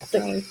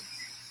Sorry.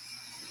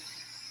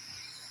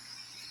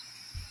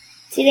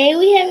 Today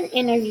we have an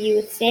interview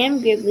with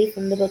Sam Gribley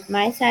from the book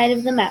My Side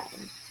of the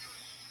Mountain.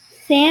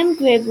 Sam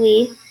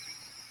Gribley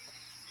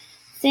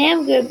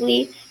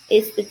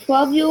is the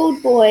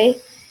 12-year-old boy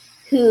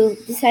who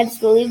decides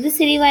to leave the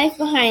city life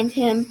behind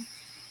him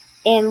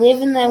and live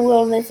in the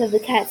wilderness of the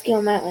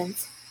Catskill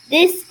Mountains.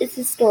 This is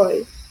his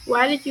story.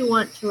 Why did you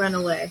want to run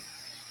away?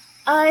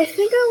 I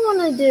think I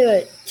wanted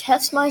to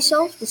test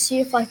myself to see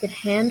if I could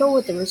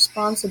handle the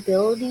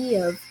responsibility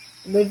of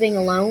living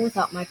alone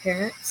without my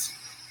parents.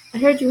 I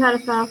heard you had a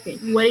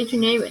falcon. What did you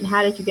name it and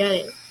how did you get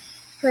it?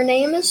 Her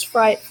name is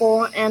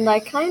Frightful, and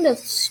I kind of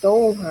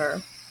stole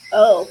her.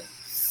 Oh,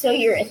 so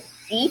you're a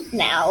thief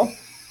now?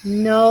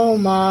 No,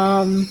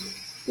 Mom.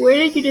 Where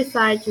did you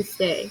decide to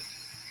stay?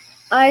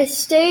 I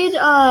stayed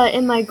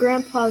in my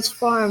grandpa's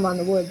farm on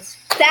the woods.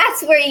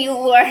 That's where you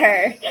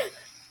were.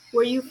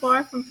 Were you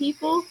far from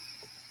people?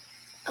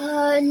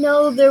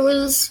 No, there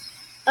was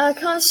a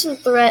constant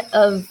threat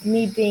of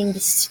me being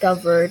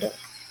discovered.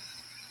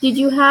 Did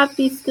you have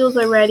these skills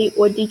already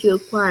or did you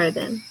acquire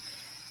them?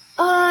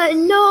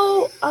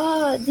 No,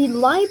 the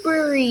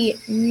library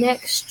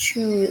next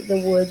to the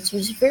woods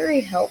was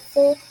very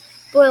helpful,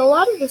 but a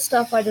lot of the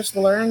stuff I just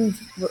learned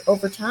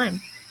over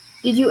time.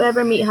 Did you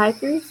ever meet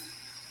hikers?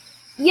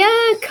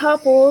 Yeah, a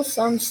couple.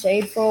 Some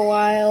stayed for a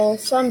while,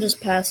 some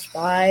just passed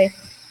by.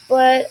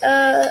 But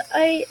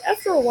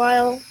after a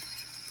while,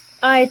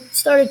 I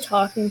started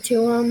talking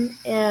to them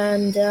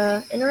and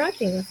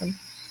interacting with them.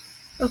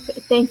 Okay,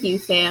 thank you,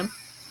 Sam.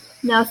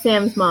 Now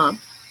Sam's mom.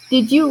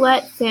 Did you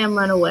let Sam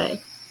run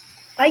away?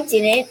 I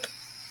didn't.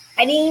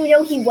 I didn't even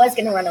know he was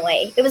going to run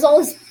away. It was all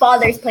his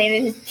father's plan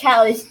and his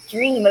childish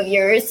dream of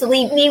yours to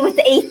leave me with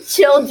 8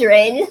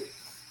 children.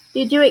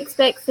 Did you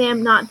expect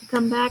Sam not to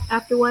come back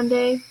after one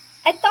day?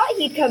 I thought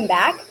he'd come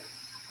back.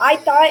 I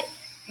thought,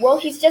 well,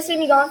 he's just going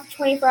to be gone for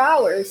 24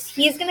 hours.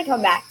 He's going to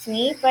come back to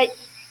me, but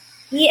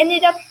he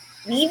ended up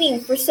leaving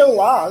for so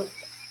long.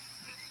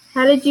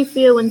 How did you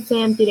feel when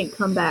Sam didn't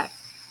come back?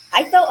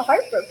 I felt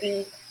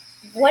heartbroken,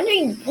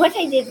 wondering what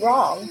I did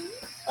wrong.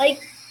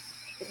 Like,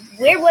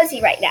 where was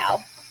he right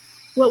now?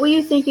 What were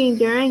you thinking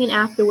during and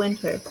after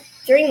winter?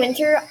 During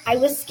winter, I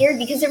was scared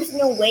because there was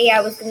no way I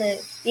was going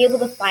to be able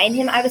to find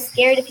him. I was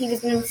scared if he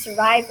was going to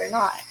survive or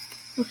not.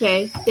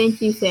 Okay,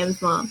 thank you,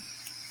 Sam's mom.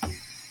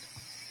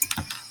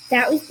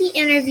 That was the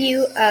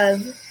interview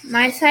of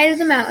My Side of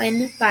the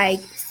Mountain by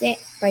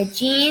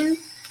Jean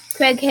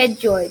Craighead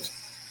George.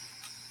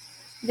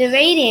 The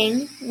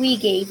rating we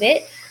gave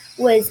it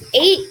was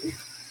 8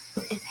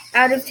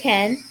 out of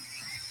 10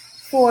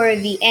 for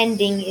the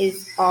ending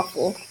is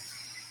awful.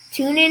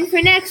 Tune in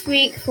for next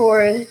week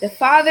for The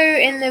Father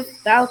and the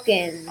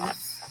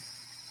Falcons.